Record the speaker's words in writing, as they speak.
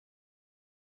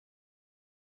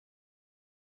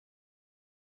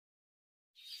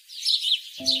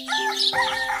Hello.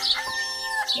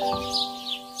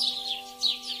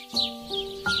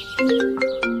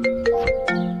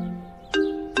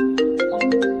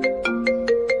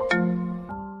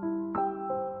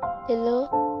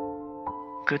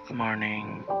 Good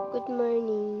morning. Good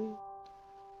morning.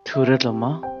 Thurat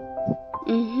lama.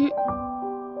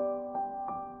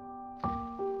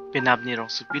 Pinap ni rong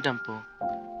supi dampo.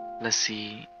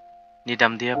 Lasi ni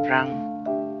dam dia prang.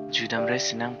 Judam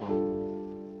resinang po.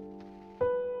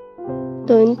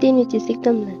 Doan ni cisik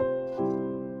tamlan.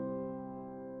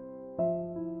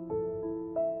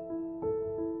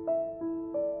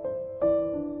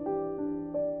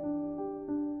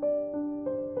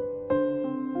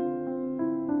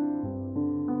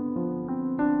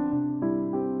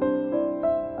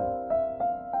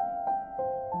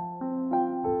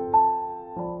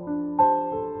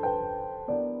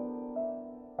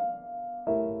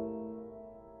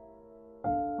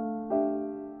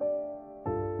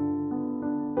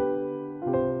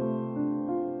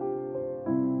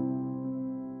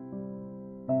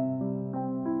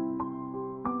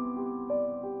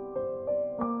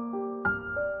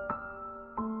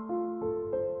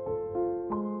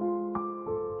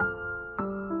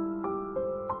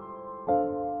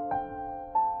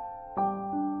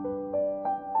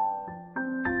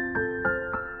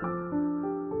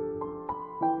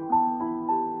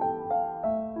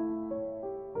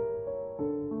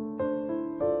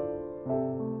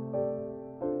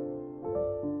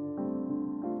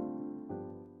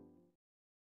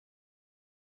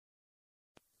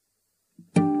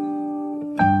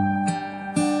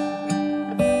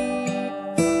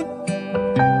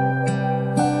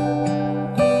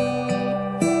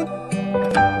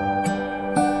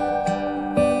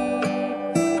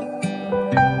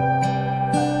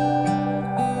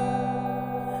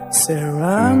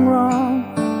 Seroi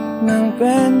Ronghang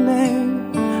pene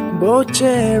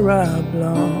bochera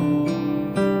blong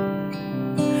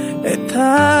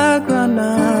iktha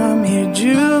granam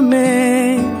hijume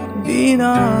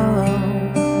dina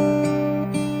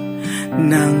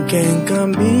nang ken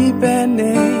kambi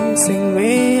pene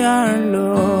singwe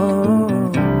arlo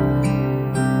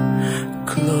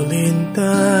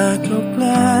klolinta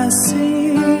kloplasi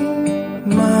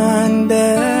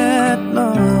mandet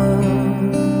long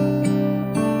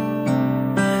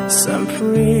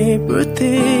Sampri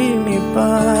putih mi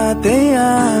pate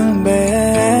yang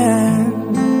ben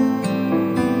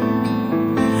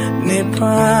ne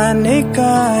pane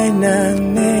kai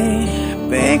nang ne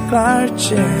pe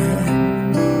karche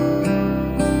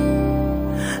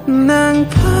nang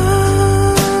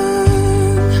pan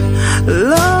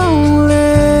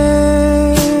lonely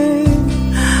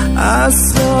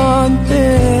asonte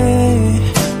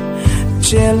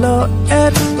Cielo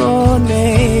et bone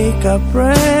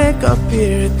capre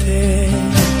capirte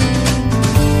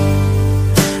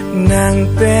Nang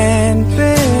pen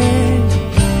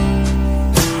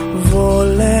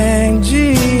voleng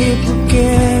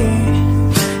jibuke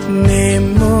Ne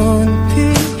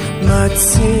munti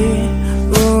matsi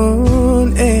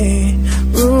un e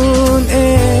un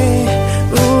e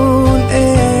un e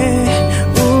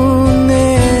un e un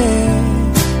e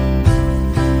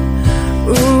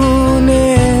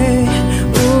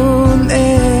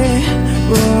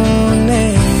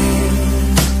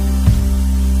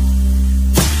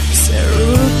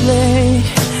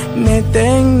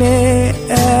Teng ne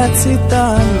at si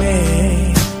tame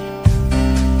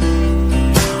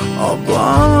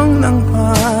Obong ng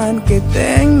pan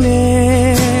kiteng ne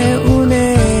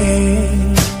une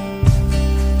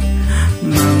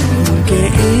Mang ke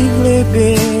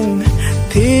iglebin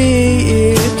ti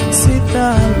it si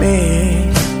tame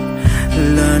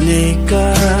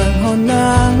Lanikan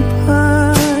honang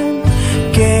pan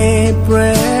ke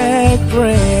break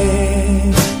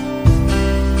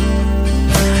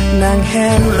Nang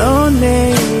hen lo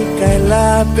ne kai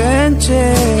lapen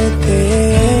chete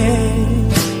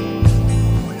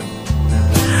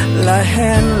La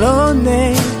hen lo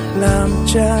ne lam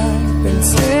cha pen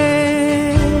se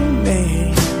ne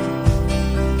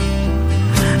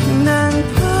Nang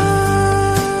pa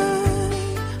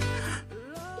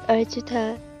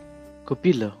Archita.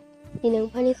 Kopi lo. Inang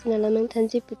panis na lamang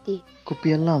tanji puti. Kopi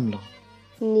alam lo.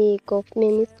 Ni kop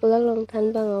memis pula long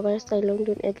tan bang over sailong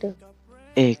dun edlo.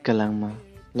 Kalang ma.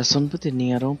 Lason puti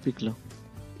ni arong piklo.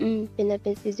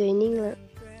 Pinapesi joining la.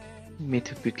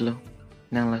 Methu piklo.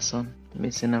 Nang lason.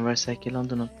 Mesen over cycle on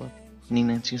dunot pot. Ning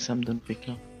nang chingsam dun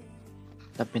piklo.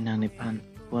 Tapi nang ni pan.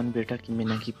 Puan berta ki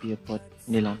mena ki pia pot.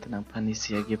 Nilong tanang pan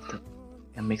isia gift.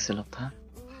 Yang make selok tha.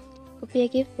 Kopi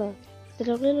gift ba.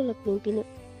 Selok le lo pin pino.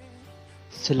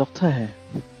 Selok tha hai.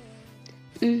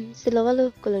 Selok lo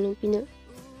kolonong pino.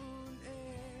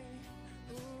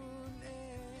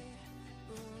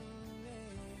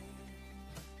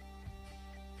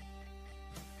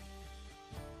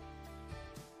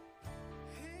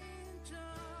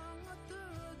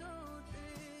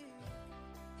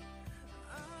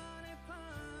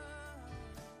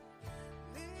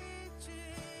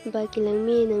 Bagi lang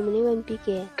mi nang maniwan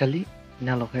pike. Kali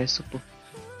na lokay supo.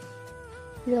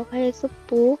 Lokay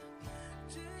supu.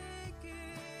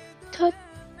 Tot.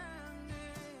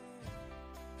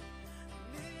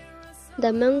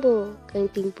 Damang bo kang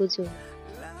tingpujo.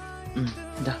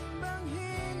 Dah.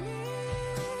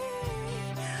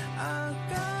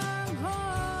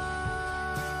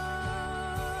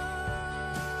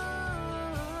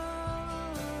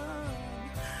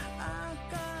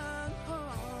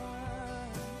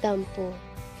 Dampo.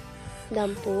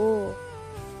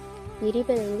 Diri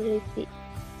penang resi.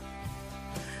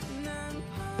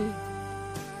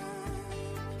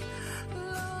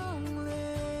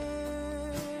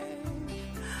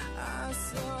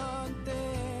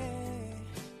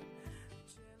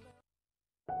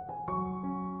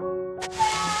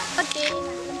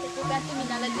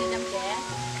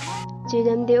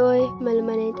 Jidam de oi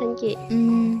malmane thanki.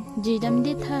 Jidam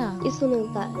de tha. Isunang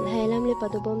ta lahailam le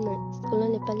padobom na sekolah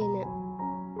le palina.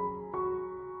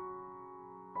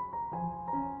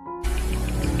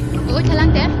 Oi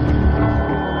thalang te.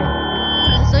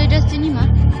 So dress sini ma.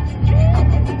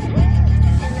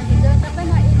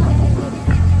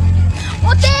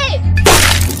 Ote.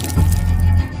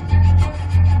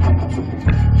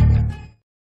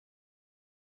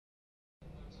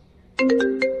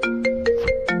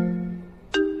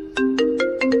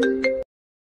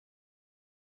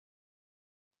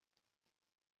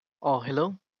 Oh,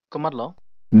 hello. Komat lo.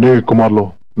 Ne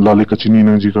komarlo lale kachini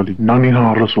nang jikali nang ni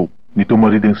ha raso ni to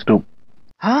mari ding stop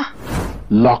Ha?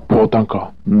 lak po tangka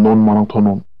non manang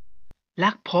thonon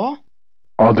Lak pho?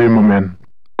 ade mamen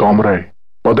kamrai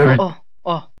padari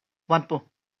Oh. Wan po.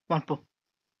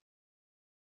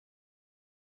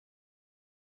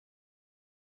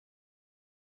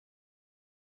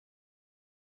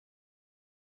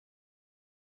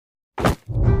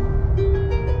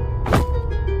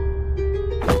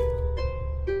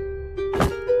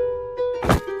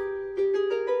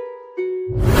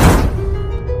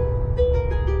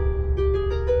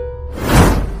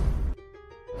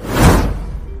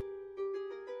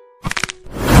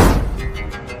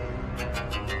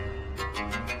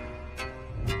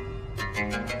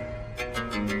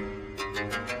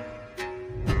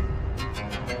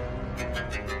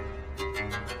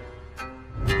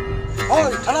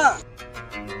 Oi, chala.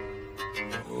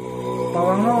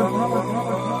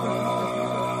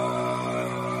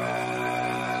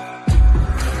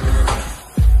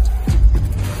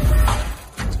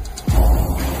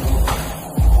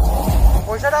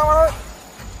 Paisa dah mana?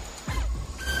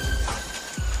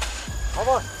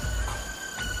 Apa?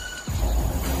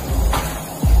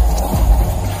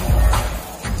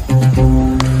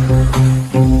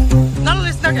 Nalu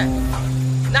listener ke?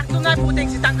 Nak tungai puting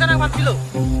si tangkarang 1 kilo.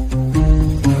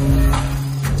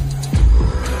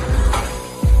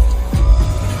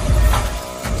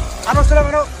 Ano sila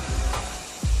ano?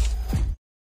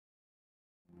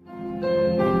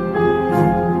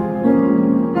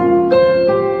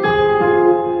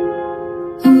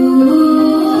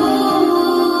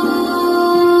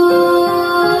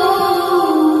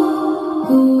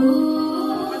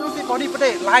 Ano si body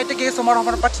pede light ke somar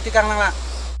homar pat tikang nang la.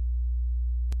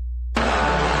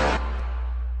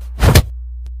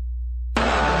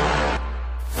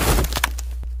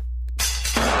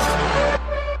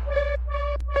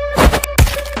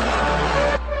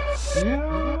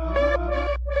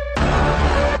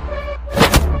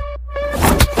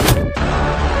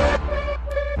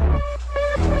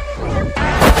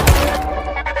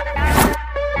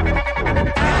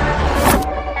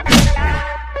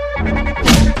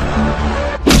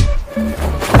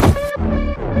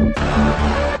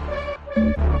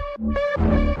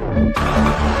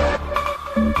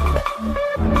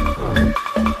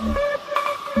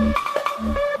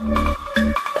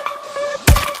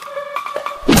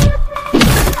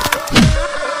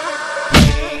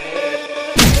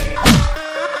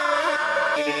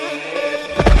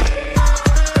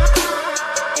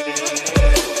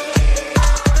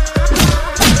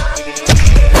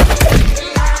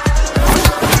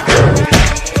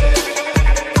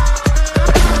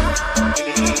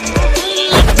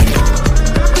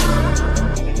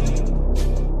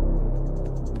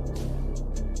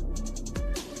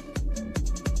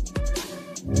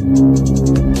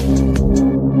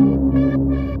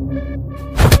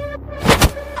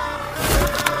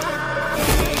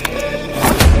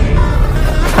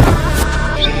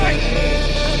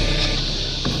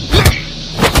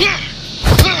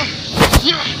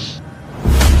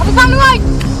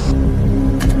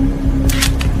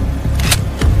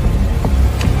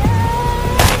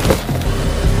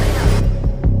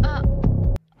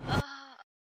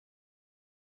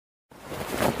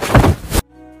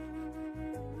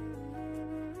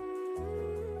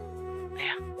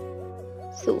 ya.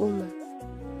 Suuma.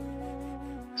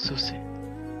 Sose.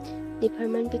 Di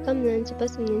farman pikam nan ci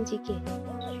pas menen jike.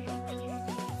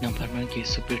 Nang farman ke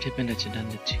super tepen da cinan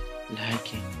da ci. Lahai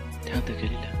ke. Thang ta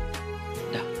kalila.